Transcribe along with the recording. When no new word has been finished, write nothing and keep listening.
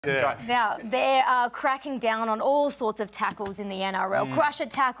Yeah. Now, they're cracking down on all sorts of tackles in the NRL. Crusher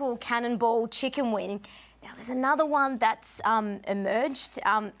tackle, cannonball, chicken wing. Now, there's another one that's emerged.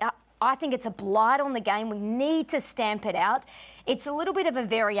 I think it's a blight on the game. We need to stamp it out. It's a little bit of a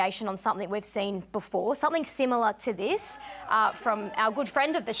variation on something we've seen before, something similar to this from our good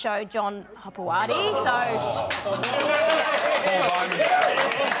friend of the show, John Hopewadi.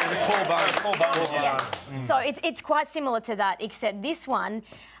 So it's quite similar to that, except this one,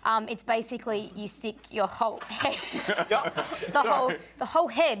 it's basically you stick your whole head, the whole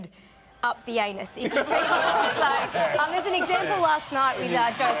head up the anus, if you see. So there's an example last night with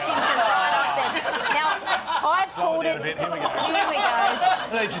Joe Stimson right up there. Now, I've called it... Here we go.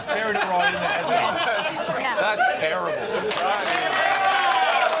 No, he's just buried it right in there. Yeah. That's terrible.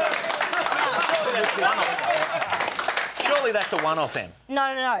 Surely that's a one-off, then.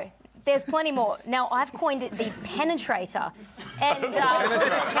 No. There's plenty more. Now, I've coined it the Penetrator. And the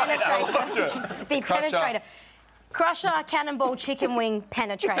Penetrator. Crusher, cannonball, chicken wing,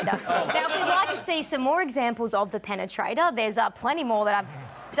 Penetrator. Now, if you'd like to see some more examples of the Penetrator, there's plenty more that I've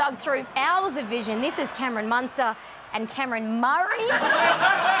dug through hours of vision. This is Cameron Munster and Cameron Murray.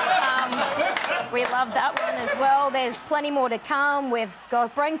 We love that one as well. There's plenty more to come. We've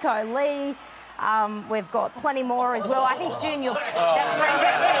got Brenko Lee. We've got plenty more as well. I think Junior... That's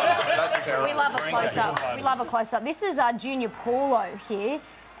Brenko Lee. That's terrible. We love a close-up. We love a close-up. This is Junior Paulo here.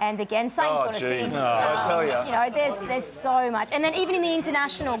 And again, same sort of thing. I tell you. You know, there's so much. And then even in the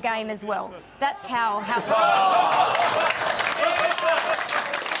international game as well. That's how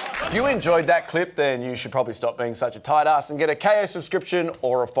If you enjoyed that clip, then you should probably stop being such a tight ass and get a KO subscription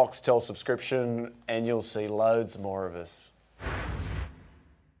or a Foxtel subscription, and you'll see loads more of us.